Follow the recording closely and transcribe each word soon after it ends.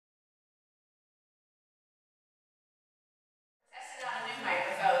a new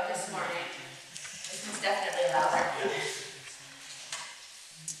microphone this morning. This one's definitely louder.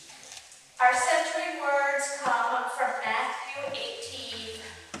 Our centering words come from Matthew 18,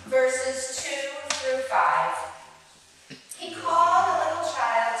 verses 2 through 5. He called a little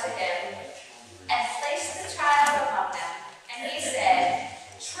child to him and placed the child among them, and he said,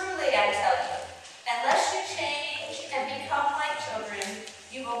 "Truly I tell you, unless you change and become like children,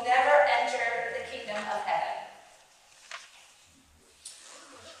 you will never enter the kingdom of heaven."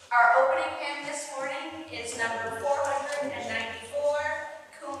 Our opening hymn this morning is number 494,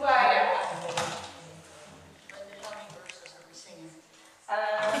 Kumbaya. How many verses are we singing?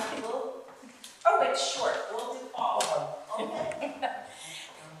 It's short. We'll do all of them. Okay.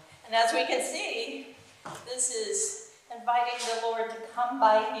 And as we can see, this is inviting the Lord to come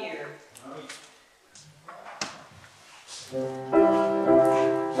by here.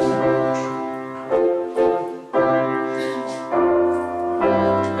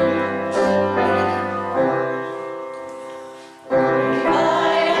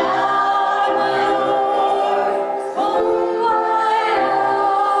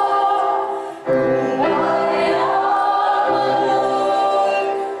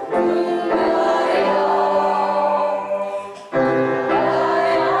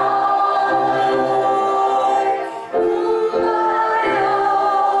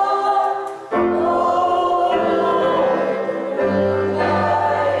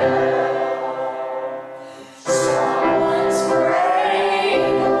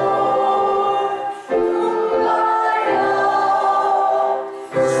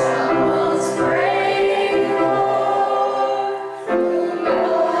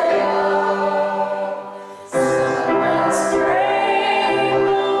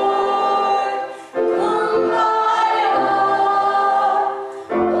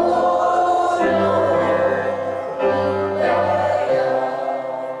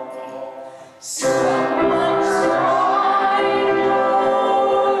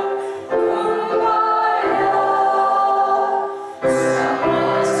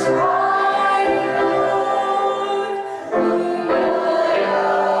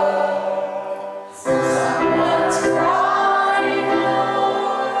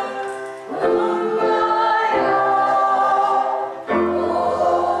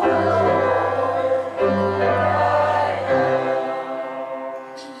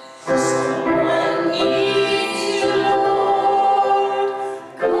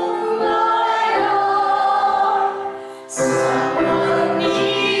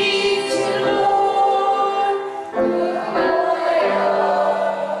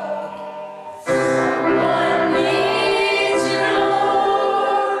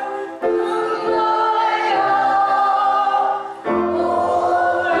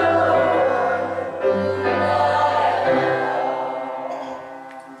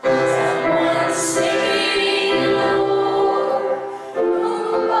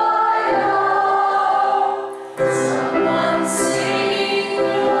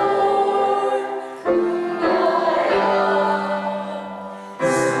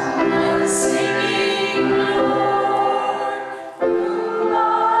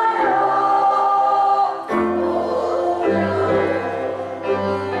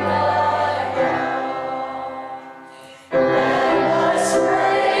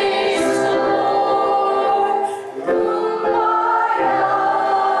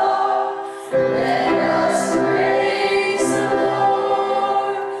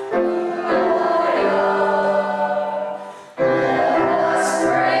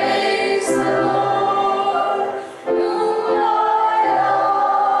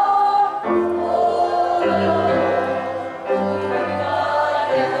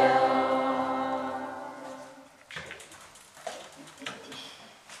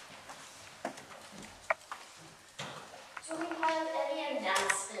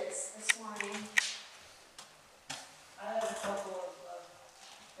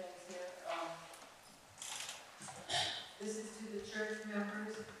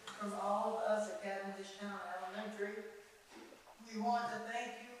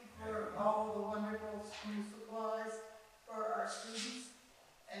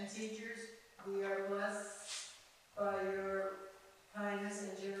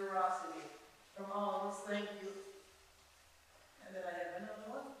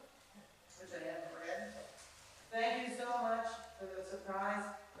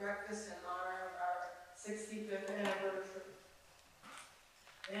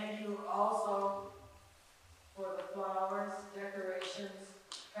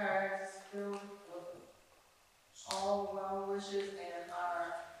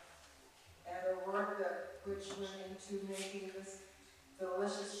 Which went into making this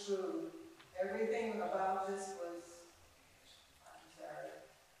delicious food. Everything about this was,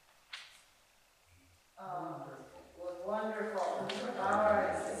 was wonderful. All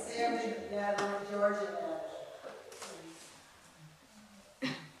right, Sammy, yeah, George and that.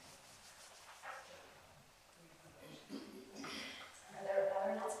 Other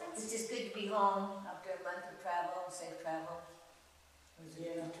announcements? It's just good to be home after a month of travel, safe travel. It was a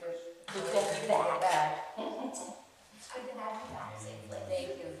good trip. Good to be back. It's It's good to have you back safely.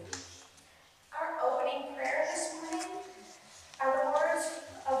 Thank you. Our opening prayer this morning are the words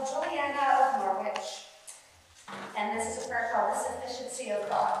of Juliana of Norwich. And this is a prayer called The Sufficiency of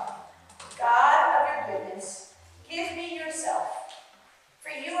God. God of your goodness, give me yourself,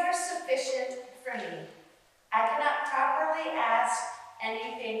 for you are sufficient for me. I cannot properly ask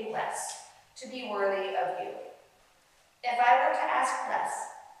anything less to be worthy of you. If I were to ask less,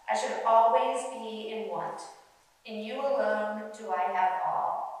 I should always be in want. In you alone do I have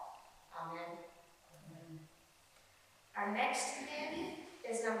all. Amen. Our next hymn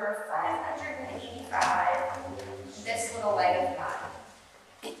is number 585, This Little Light of Mine.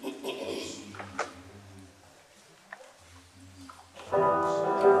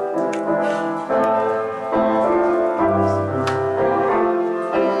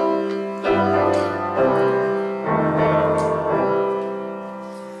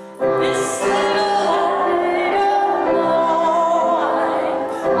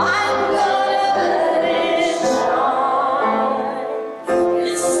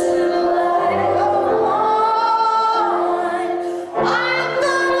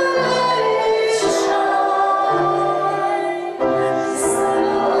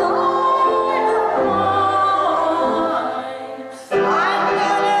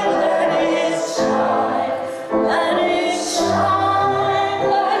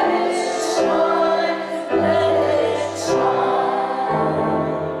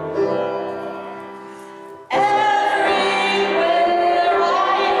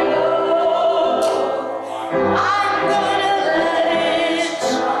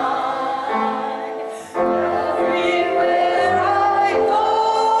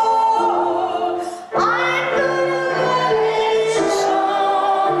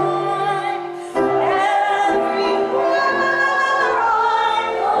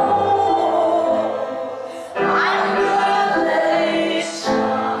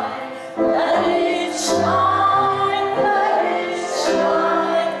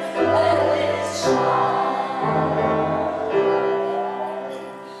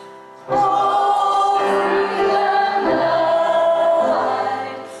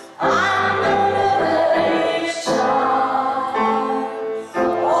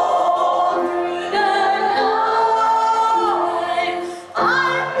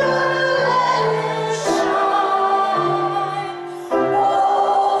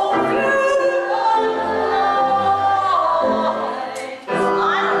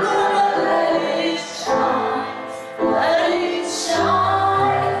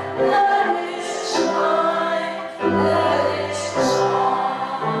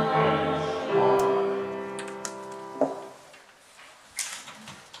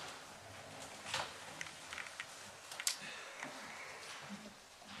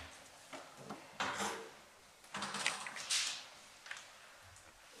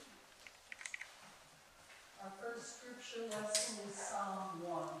 Scripture lesson is Psalm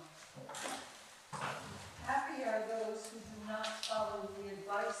 1. Happy are those who do not follow the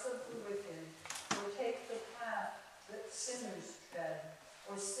advice of the wicked, or take the path that sinners tread,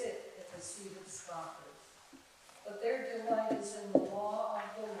 or sit at the seat of scoffers. But their delight is in the law of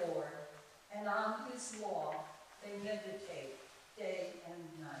the Lord, and on his law they meditate day and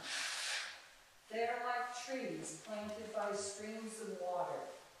night. They are like trees planted by streams of water,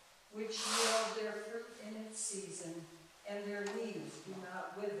 which yield their fruit in its season, and their leaves do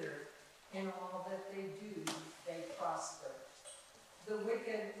not wither. In all that they do, they prosper. The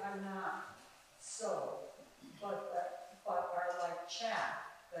wicked are not so, but are like chaff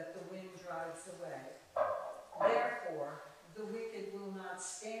that the wind drives away. Therefore, the wicked will not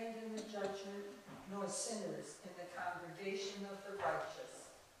stand in the judgment, nor sinners in the congregation of the righteous.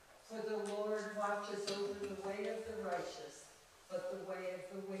 For the Lord watches over the way of the righteous, but the way of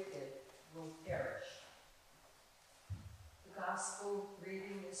the wicked will perish. The gospel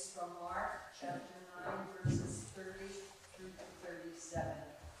reading is from Mark chapter 9, verses 30 through 37.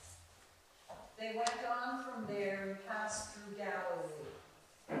 They went on from there and passed through Galilee.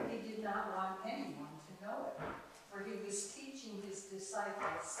 He did not want anyone to know it, for he was teaching his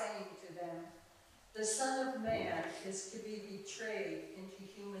disciples, saying to them, "The Son of Man is to be betrayed into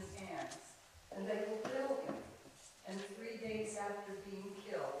human hands, and they will kill him. And 3 days after being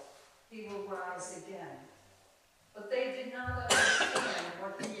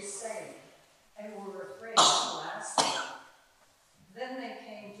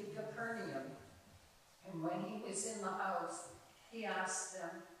was in the house, he asked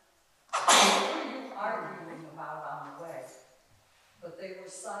them, "What were you arguing about on the way?" But they were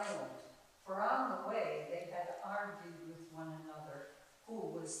silent, for on the way they had argued with one another who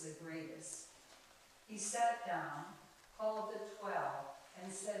was the greatest. He sat down, called the 12,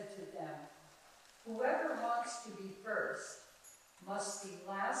 and said to them, "Whoever wants to be first must be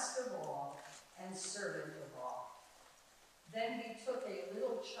last of all and servant of all." Then he took a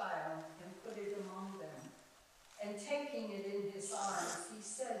little child and put it among them, and taking it in his arms, he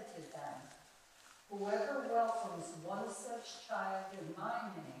said to them, "Whoever welcomes one such child in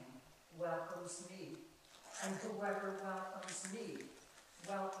my name welcomes me, and whoever welcomes me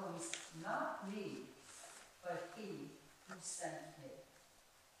welcomes not me, but he who sent me."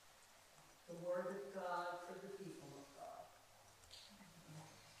 The word of God for the people of God.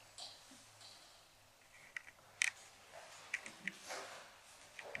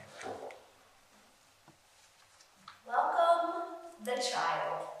 Welcome the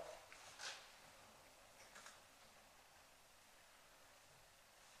child.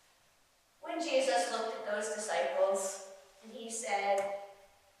 When Jesus looked at those disciples and he said,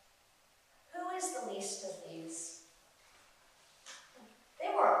 "Who is the least of these?" They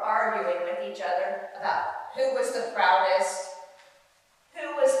were arguing with each other about who was the proudest,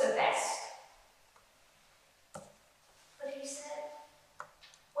 who was the best. But he said,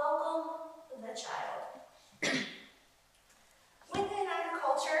 "Welcome the child." Within our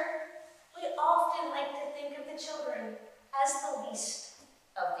culture, we often like to think of the children as the least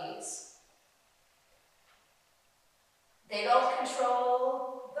of these. They don't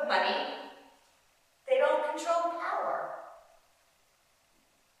control the money. They don't control power.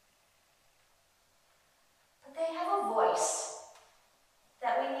 But they have a voice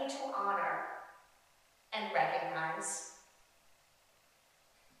that we need to honor and recognize.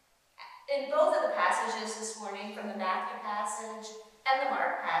 In both of the passages this morning, from the Matthew passage and the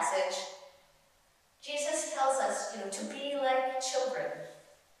Mark passage, Jesus tells us, to be like children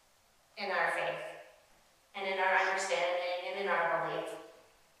in our faith and in our understanding and in our belief.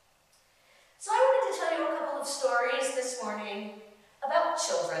 So I wanted to tell you a couple of stories this morning about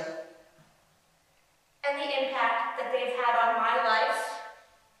children and the impact that they've had on my life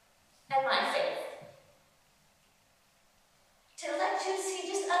and my faith. To let you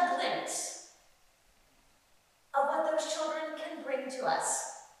see just a glimpse of what those children can bring to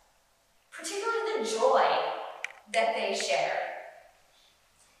us, particularly the joy that they share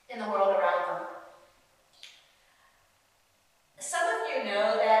in the world around them. Some of you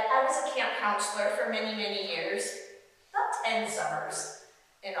know that I was a camp counselor for many, many years, about 10 summers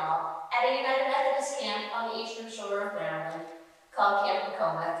in all, at a United Methodist camp on the eastern shore of Maryland called Camp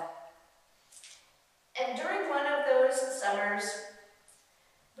Tacoma. And during one of those summers,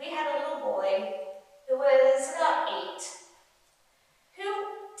 we had a little boy who was about 8,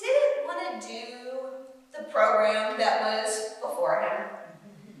 who didn't want to do the program that was before him.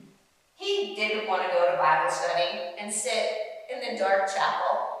 He didn't want to go to Bible study and sit in the dark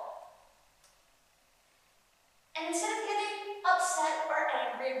chapel. And instead of getting upset or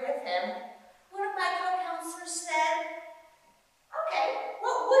angry with him, one of my co-counselors said, "Okay,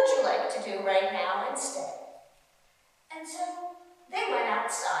 what would you like to do right now instead?" And so they went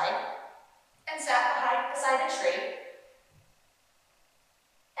outside and sat beside a tree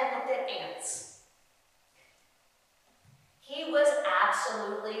and looked at ants. He was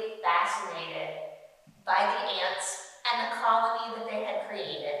absolutely fascinated by the ants and the colony that they had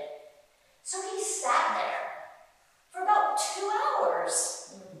created. So he sat there for about 2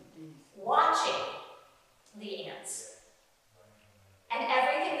 hours watching the ants and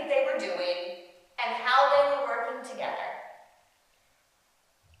everything that they were doing and how they were working together.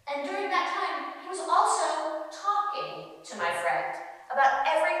 And during that time, he was also talking to my friend about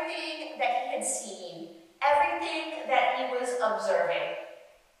everything that he had seen, everything that he was observing.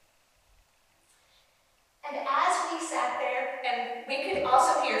 And as we sat there, and we could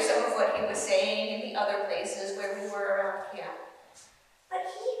also hear some of what he was saying in the other places where we were around camp, but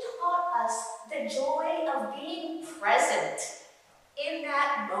he taught us the joy of being present in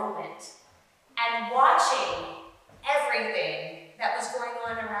that moment and watching everything that was going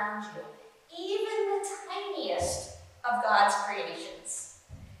on around you, even the tiniest of God's creations,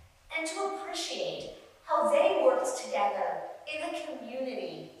 and to appreciate how they worked together in a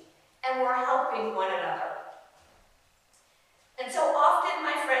community and were helping one another. And so often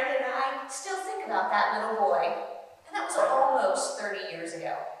my friend and I still think about that little boy, and that was almost 30 years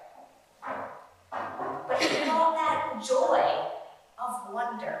ago. But he brought that joy of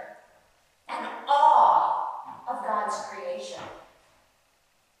wonder and awe of God's creation.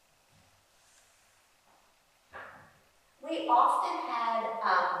 often had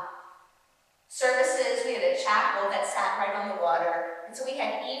services. We had a chapel that sat right on the water. And so we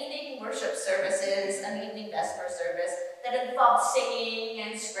had evening worship services, an evening vesper service that involved singing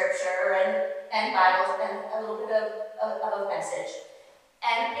and scripture and Bibles and a little bit of a message.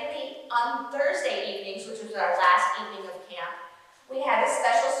 And on Thursday evenings, which was our last evening of camp, we had a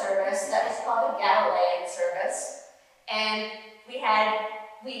special service that was called a Galilean service. And we had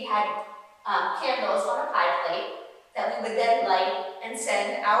candles on a pie plate that we would then light and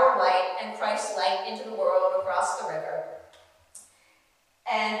send our light and Christ's light into the world across the river.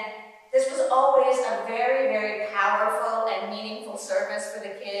 And this was always a very, very powerful and meaningful service for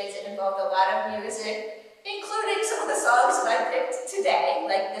the kids. It involved a lot of music, including some of the songs that I picked today,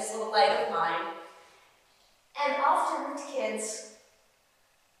 like This Little Light of Mine. And often the kids,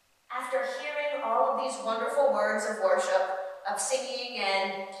 after hearing all of these wonderful words of worship, of singing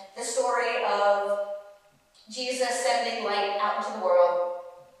and the story of Jesus sending light out into the world,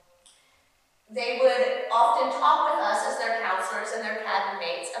 they would often talk with us as their counselors and their cabin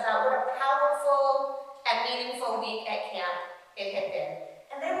mates about what a powerful and meaningful week at camp it had been.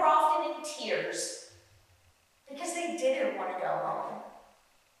 And they were often in tears because they didn't want to go home.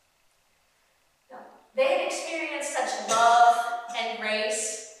 No. They had experienced such love and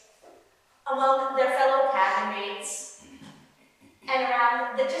grace among their fellow cabin mates and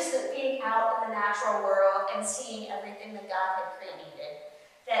around just being out in the natural world and seeing everything that God had created,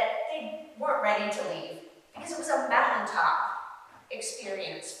 that they weren't ready to leave because it was a mountaintop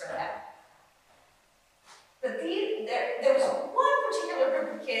experience for them. But there was one particular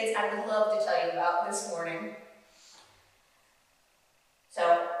group of kids I would love to tell you about this morning.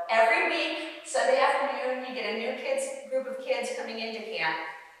 So every week, Sunday afternoon, you get a new group of kids coming into camp.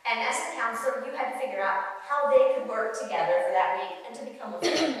 And as the counselor, you had to figure out how they could work together for that week and to become a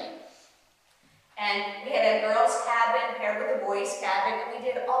family. And we had a girls' cabin paired with a boys' cabin, and we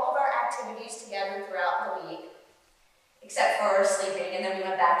did all of our activities together throughout the week, except for sleeping, and then we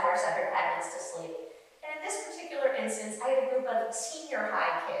went back to our separate cabins to sleep. And in this particular instance, I had a group of senior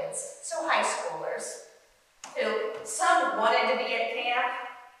high kids, so high schoolers, who some wanted to be at camp,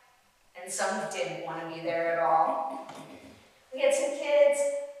 and some didn't want to be there at all. We had some kids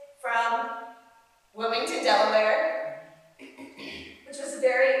from Wilmington, Delaware, which was a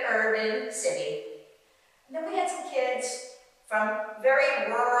very urban city. And then we had some kids from very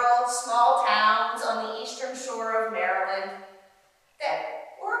rural, small towns on the eastern shore of Maryland that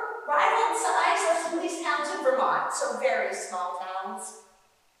were right on size of some of these towns in Vermont, so very small towns.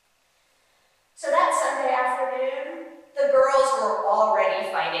 So that Sunday afternoon, the girls were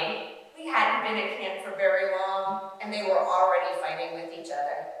already fighting. We hadn't been at camp for very long, and they were already fighting with each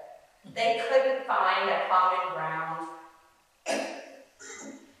other. They couldn't find a common ground.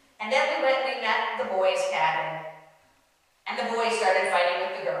 And then we met the boys' cabin, and the boys started fighting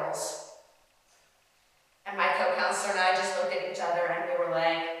with the girls. And my co-counselor and I just looked at each other, and we were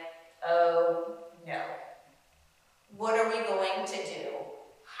like, oh no. What are we going to do?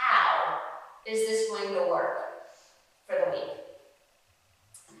 How is this going to work for the week?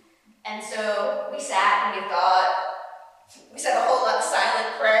 And so we sat and we thought, we said a whole lot of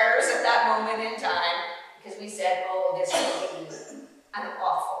silent prayers at that moment in time, because we said, oh, this will be an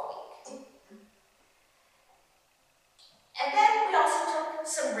awful week. And then we also took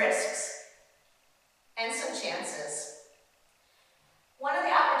some risks and some chances. One of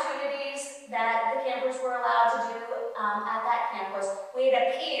the opportunities that the campers were allowed to do at that camp was we had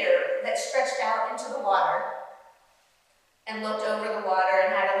a pier that stretched out into the water and looked over the water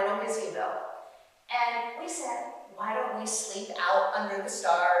and had a little gazebo. And we said, why don't we sleep out under the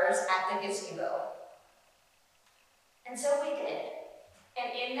stars at the gazebo? And so we did.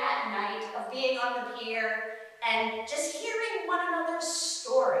 And in that night of being on the pier and just hearing one another's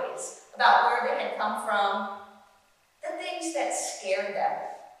stories about where they had come from, the things that scared them,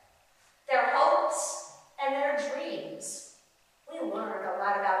 their hopes and their dreams, we learned a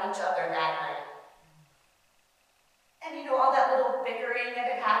lot about each other that night. And you know, all that little bickering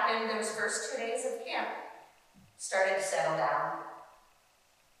that had happened those first 2 days of camp started to settle down.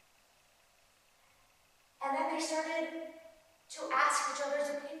 And then they started to ask each other's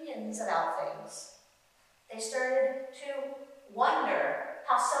opinions about things. They started to wonder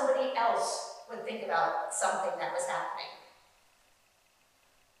how somebody else would think about something that was happening.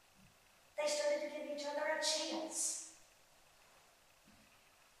 They started to give each other a chance.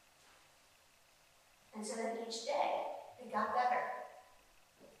 And so then each day, it got better.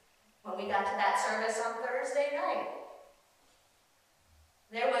 When we got to that service on Thursday night,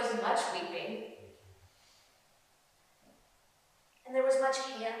 there was much weeping. And there was much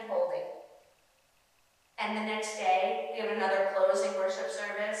hand-holding. And the next day, we had another closing worship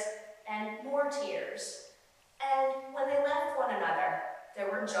service, and more tears. And when they left one another, there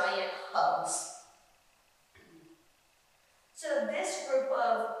were giant hugs. So this group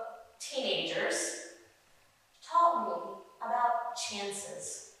of teenagers taught me about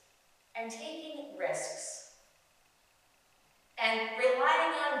chances and taking risks and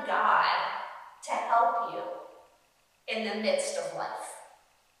relying on God to help you in the midst of life.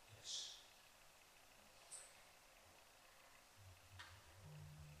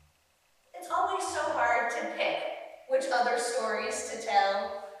 It's always so hard to pick which other stories to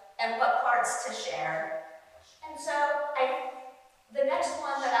tell and what parts to share. And so the next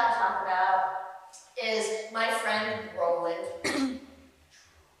one that I'll talk about is my friend Roland.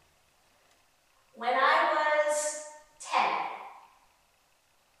 When I was 10,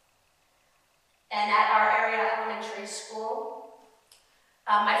 and at our area elementary school,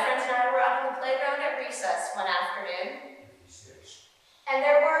 my friends and I were out on the playground at recess one afternoon, and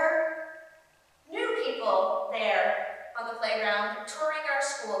there were new people there on the playground touring our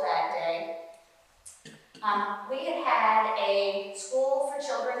school that day. We had had a school for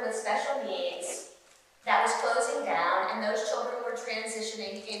children with special needs that was closing down, and those children were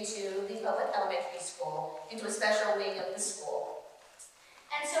transitioning into the public elementary school, into a special wing of the school.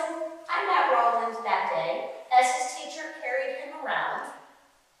 And so I met Roland that day as his teacher carried him around.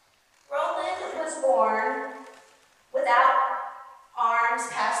 Roland was born without arms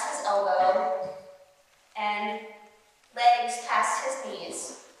past his elbow and legs past his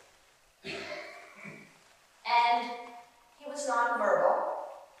knees. And he was nonverbal.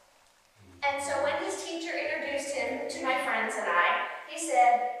 And so when his teacher introduced him to my friends and I, he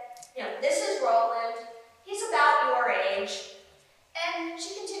said, this is Roland. He's about your age. And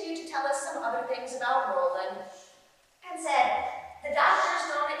she continued to tell us some other things about Roland and said, the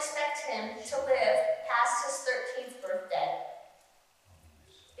doctors don't expect him to live past his 13th birthday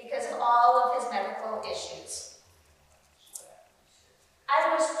because of all of his medical issues.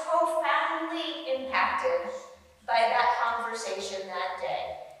 I was profoundly impacted by that conversation that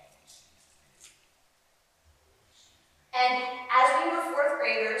day. And as we were fourth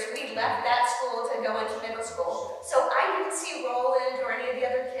graders, we left that school to go into middle school. So I didn't see Roland or any of the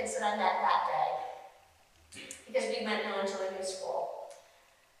other kids that I met that day because we went on to a new school.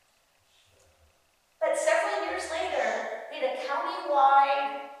 But several years later, we had a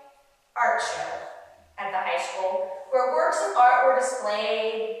county-wide art show at the high school where works of art were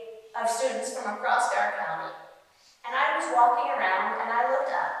displayed of students from across our county. And I was walking around and I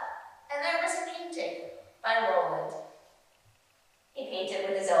looked up and there was a painting by Roland. He painted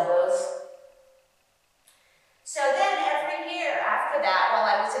with his elbows. So then every year after that, while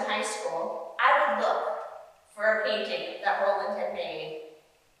I was in high school, I would look for a painting that Roland had made,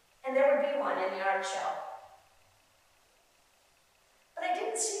 and there would be one in the art show. But I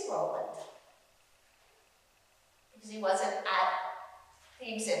didn't see Roland because he wasn't at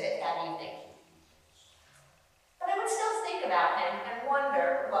the exhibit that evening. But I would still think about him and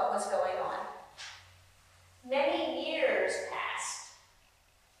wonder what was going on. Many years passed.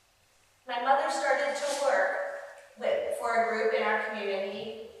 My mother started to work for a group in our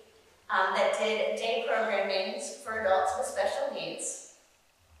community that did day programmings for adults with special needs.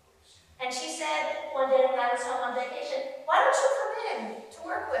 And she said one day when I was home on vacation, why don't you come in to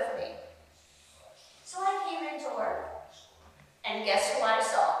work with me? So I came in to work. And guess who I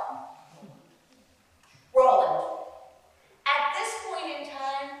saw? Roland. At this point in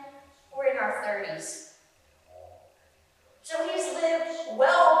time, we're in our 30s. So he's lived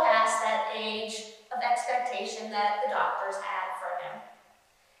well past that age of expectation that the doctors had for him.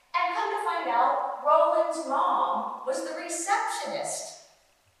 And come to find out, Roland's mom was the receptionist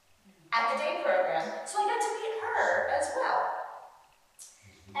at the day program, so I got to meet her as well.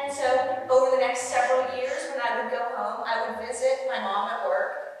 And so over the next several years, when I would go home, I would visit my mom at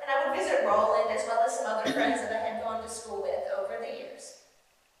work, and I would visit Roland as well as some other friends that I had gone to school with over the years.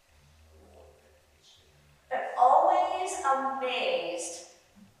 But always amazed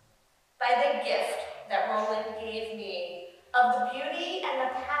by the gift that Roland gave me of the beauty and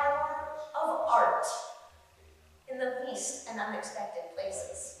the power of art in the least and unexpected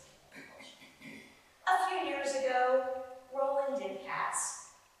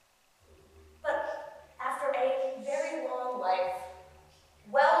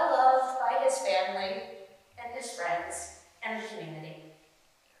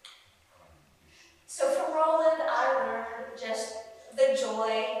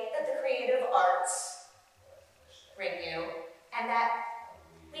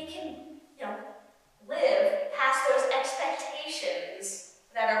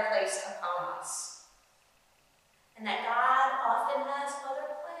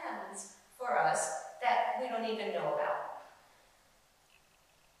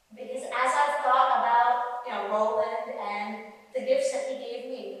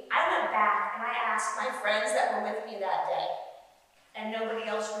back and I ask my friends that were with me that day, and nobody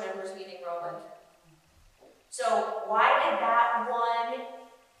else remembers meeting Roland. So why did that one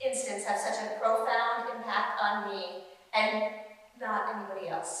instance have such a profound impact on me and not anybody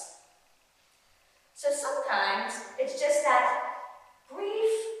else? So sometimes it's just that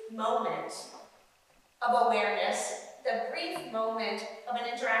brief moment of awareness, the brief moment of an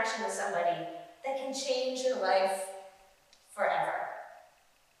interaction with somebody that can change your life forever.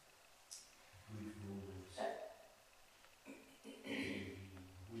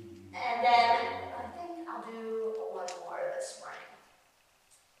 And then I think I'll do one more this morning.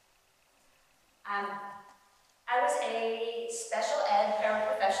 I was a special ed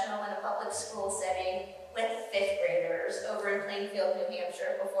paraprofessional in a public school setting with 5th graders over in Plainfield, New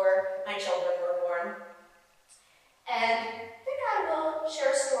Hampshire, before my children were born. And I think I will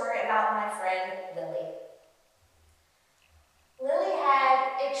share a story about my friend Lily. Lily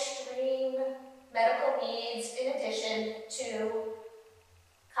had extreme medical needs in addition to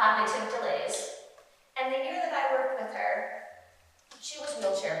cognitive delays. And the year that I worked with her, she was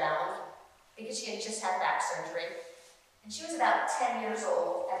wheelchair bound because she had just had back surgery. And she was about 10 years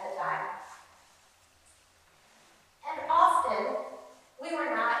old at the time. And often, we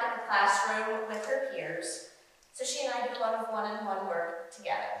were not in the classroom with her peers, so she and I did a lot of one-on-one work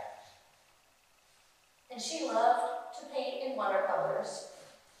together. And she loved to paint in watercolors,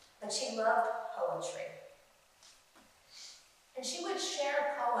 but she loved poetry. And she would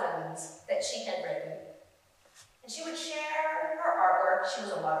share poems that she had written. And she would share her artwork. She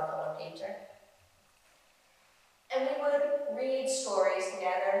was a watercolor painter. And we would read stories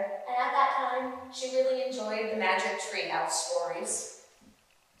together. And at that time, she really enjoyed the Magic Treehouse stories.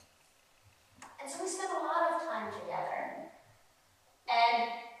 And so we spent a lot of time together. And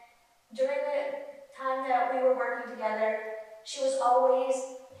during the time that we were working together, she was always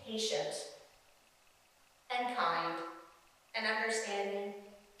patient and kind and understanding,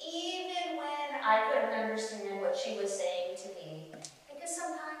 even when I couldn't understand what she was saying to me. Because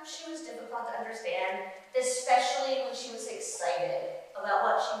sometimes she was difficult to understand, especially when she was excited about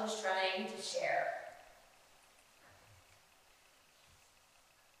what she was trying to share.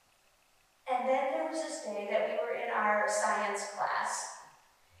 And then there was this day that we were in our science class,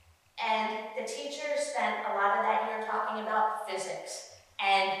 and the teacher spent a lot of that year talking about physics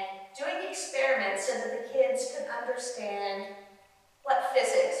and doing experiments so that the kids could understand what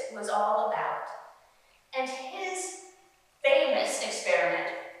physics was all about. And his famous experiment,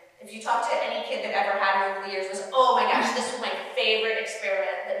 if you talk to any kid that ever had it over the years, was, oh my gosh, this was my favorite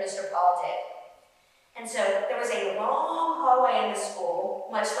experiment that Mr. Paul did. And so there was a long hallway in the school,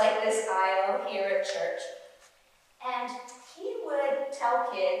 much like this aisle here at church. And he would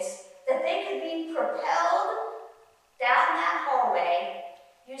tell kids that they could be propelled down that hallway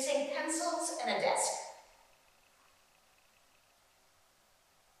using pencils and a desk.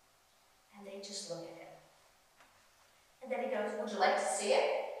 And they just look at him. And then he goes, would you like to see it?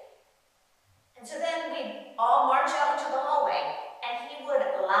 And so then we'd all march out into the hallway, and he would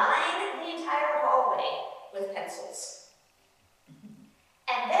line the entire hallway with pencils.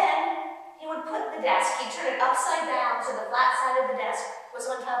 And then he would put the desk, he'd turn it upside down so the flat side of the desk was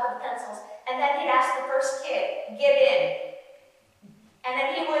on top of the pencils, and then he'd ask the first kid, get in. And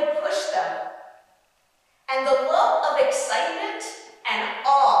then he would push them. And the look of excitement and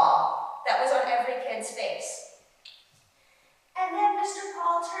awe that was on every kid's face. And then Mr.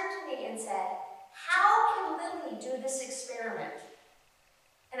 Paul turned to me and said, how can Lily do this experiment?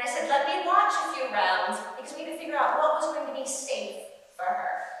 And I said, let me watch a few rounds because we could figure out what was going to be safe for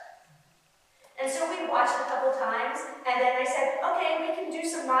her. And so we watched a couple times, and then I said, okay, we can do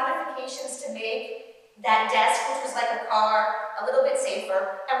some modifications to make that desk, which was like a car, a little bit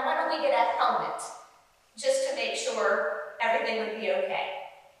safer, and why don't we get a helmet just to make sure everything would be okay.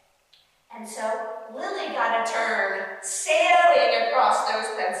 And so Lily got a turn sailing across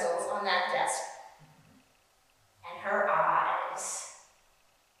those pencils on that desk. And her eyes,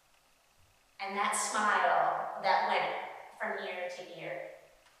 and that smile that went from ear to ear.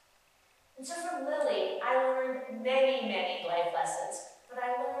 And so from Lily, I learned many, many life lessons, but I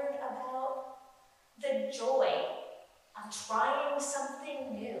learned about the joy of trying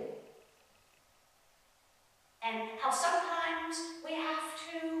something new. And how sometimes we have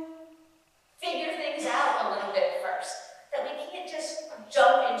to figure things out a little bit first. That we can't just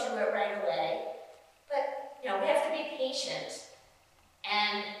jump into it right away. But, we have to be patient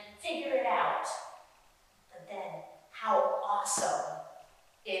and figure it out. But then, how awesome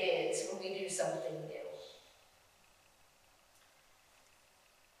it is when we do something new.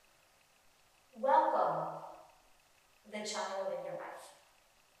 Welcome the child in your life.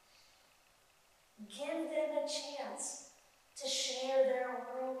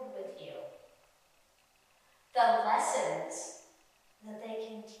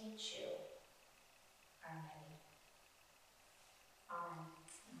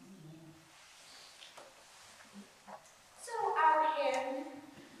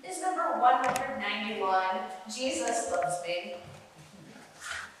 91, Jesus Loves Me.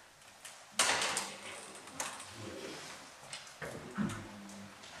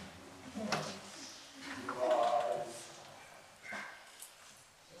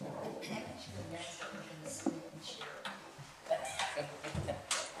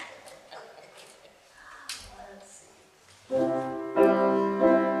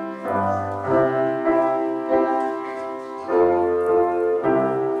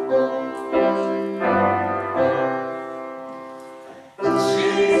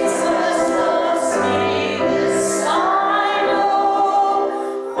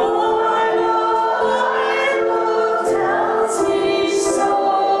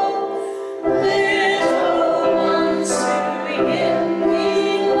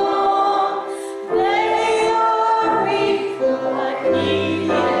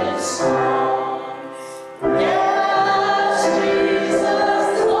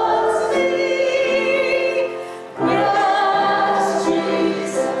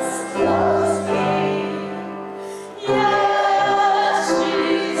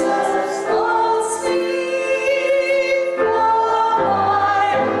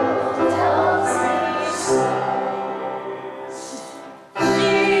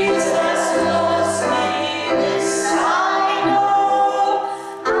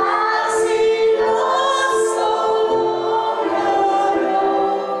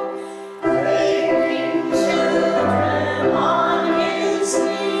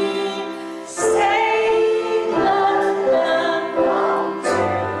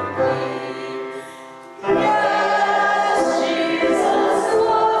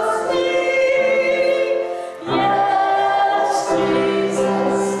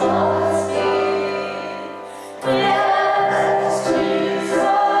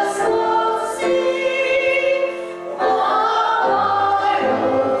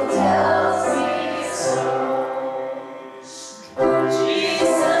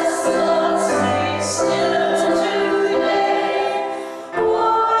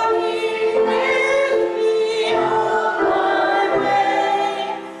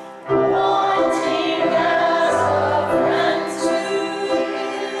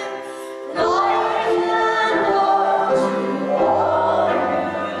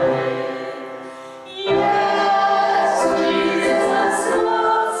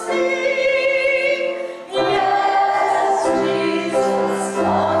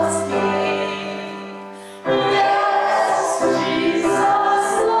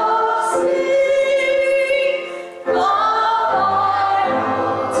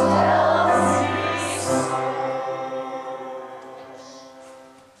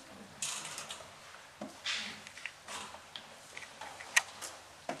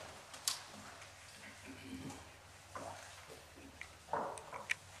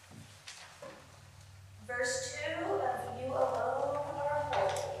 Verse 2 of You Alone Are Holy.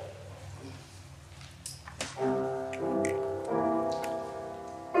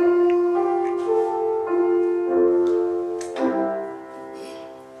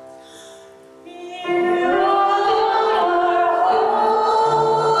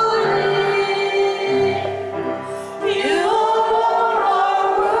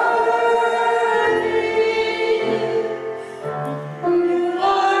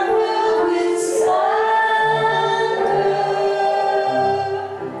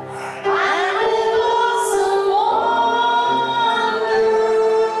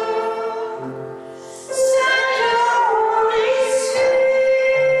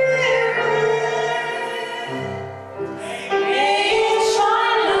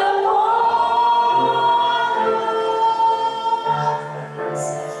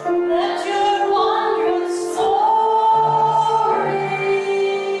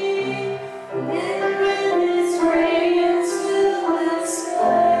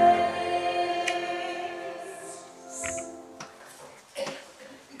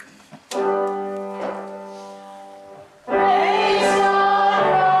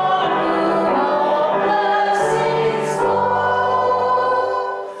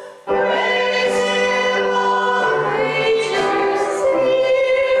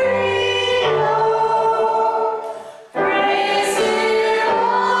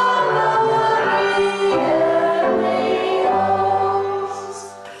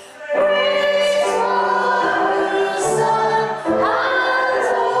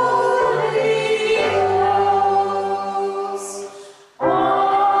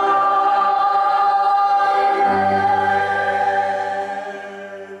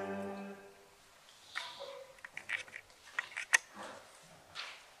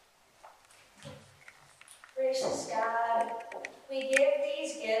 Gracious God, we give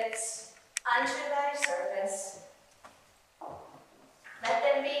these gifts unto thy service. Let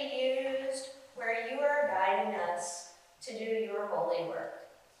them be used where you are guiding us to do your holy work.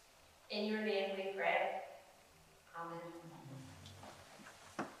 In your name we pray. Amen.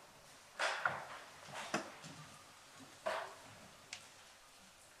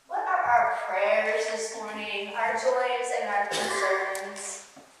 What are our prayers this morning, our joys and our concerns?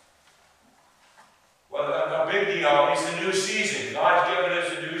 Well, a big deal. It's a new season. God's given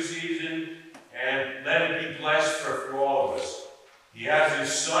us a new season, and let it be blessed for all of us. He has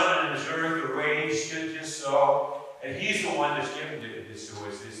His sun and His earth arranged just so, and He's the one that's given this to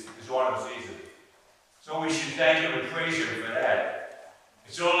us, this autumn season. So we should thank Him and praise Him for that.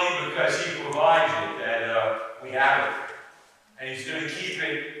 It's only because He provides it that we have it. And He's going to keep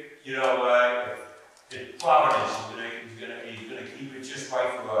it, in providence. He's going to keep it just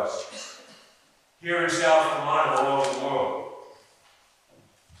right for us. Here in South Vermont and all over the world.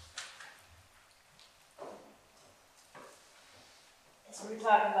 So we were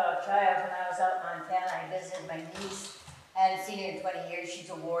talking about a child when I was out in Montana. I visited my niece. I hadn't seen her in 20 years. She's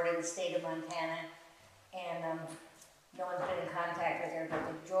a ward in the state of Montana. And no one's been in contact with her, but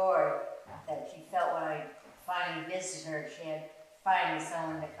the joy that she felt when I finally visited her, she had finally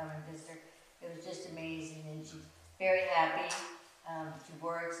someone to come and visit her. It was just amazing, and she's very happy. She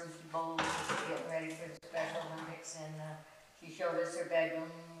works and she bowls and she's getting ready for the Special Olympics, and she showed us her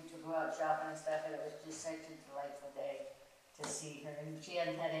bedroom to go out shopping and stuff, and it was just such a delightful day to see her. And she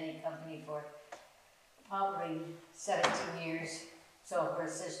hadn't had any company for probably 17 years, so her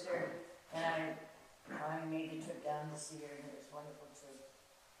sister and I made the trip down to see her, and it was a wonderful trip.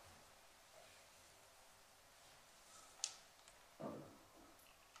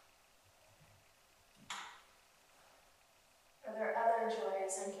 Are there other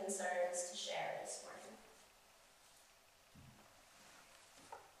joys and concerns to share this morning?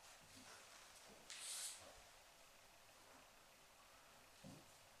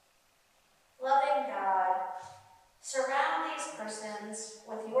 Loving God, surround these persons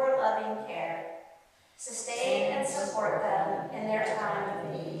with your loving care. Sustain and support them in their time of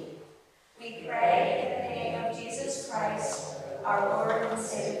need. We pray in the name of Jesus Christ, our Lord and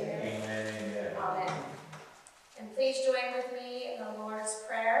Savior. Amen. Amen. And please join with me in the Lord's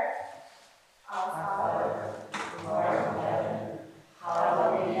Prayer. Our Father, who art in heaven,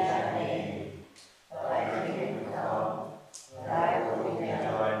 hallowed be thy name. Thy kingdom come, thy will be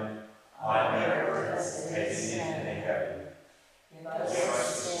done, on earth as it is in heaven. Give us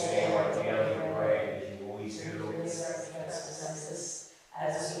this day our daily bread, as you always do. Forgive us our trespasses,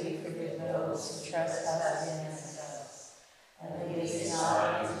 as we forgive those who trespass against us. And lead us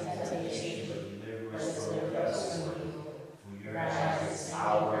not into temptation, but deliver us from evil. For yours is the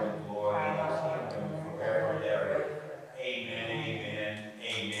power and glory and the kingdom forever and ever. Amen, amen,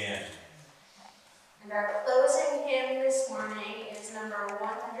 amen. And our closing hymn this morning is number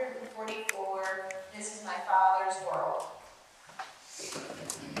 144, This is My Father's World.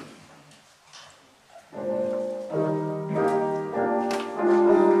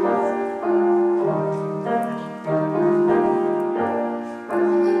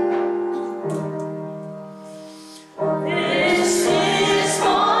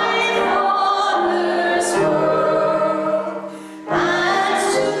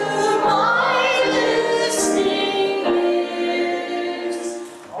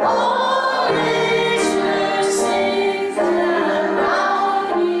 All rich mercy.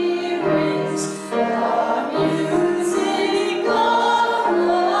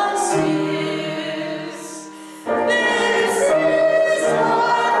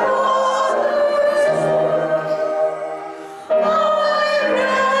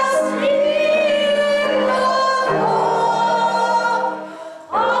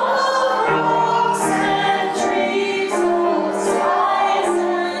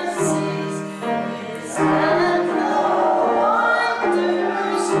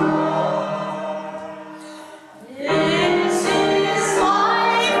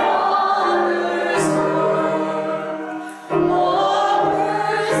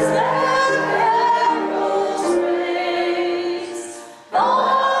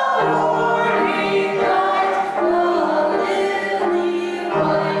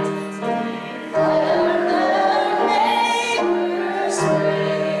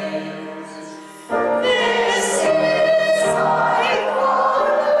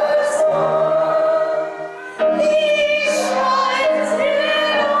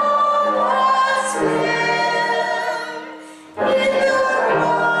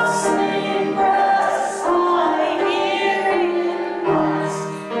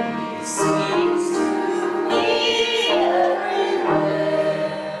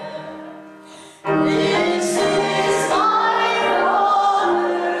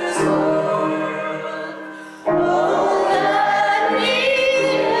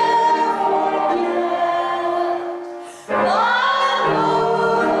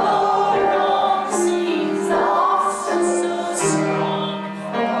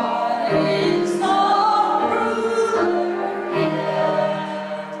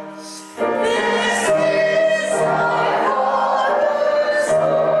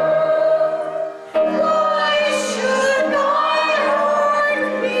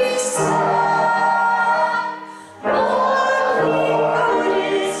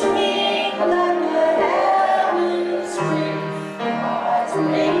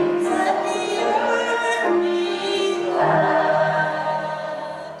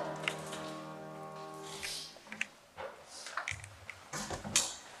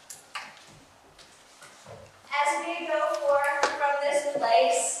 as we go forth from this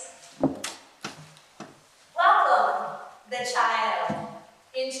place, welcome the child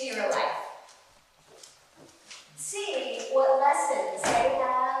into your life. See what lessons they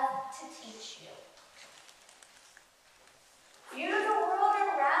have to teach you. View the world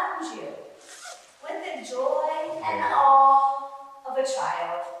around you with the joy and awe of a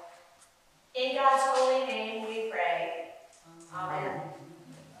child. In God's holy name we pray. Amen.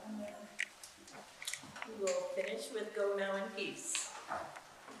 We will finish with Go Now in Peace.